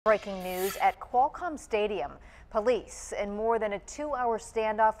Breaking news at Qualcomm Stadium. Police in more than a 2-hour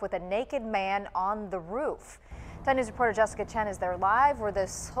standoff with a naked man on the roof. 10 News reporter Jessica Chen is there live where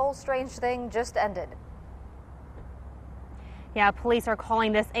this whole strange thing just ended. Yeah, police are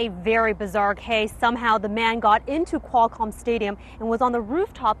calling this a very bizarre case. Somehow the man got into Qualcomm Stadium and was on the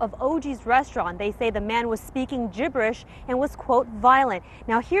rooftop of OG's restaurant. They say the man was speaking gibberish and was, quote, violent.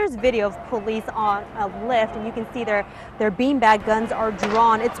 Now here's video of police on a lift, and you can see their beanbag guns are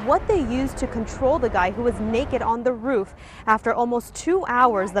drawn. It's what they used to control the guy who was naked on the roof. After almost 2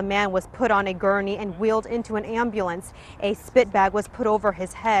 hours, the man was put on a gurney and wheeled into an ambulance. A spit bag was put over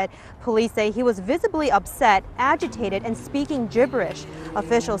his head. Police say he was visibly upset, agitated, and speaking gibberish.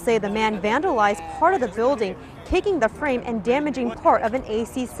 Officials say the man vandalized part of the building, kicking the frame and damaging part of an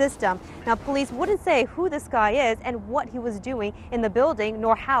AC system. Now, police wouldn't say who this guy is and what he was doing in the building,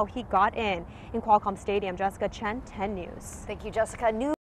 nor how he got in. In Qualcomm Stadium, Jessica Chen, 10 News. Thank you, Jessica.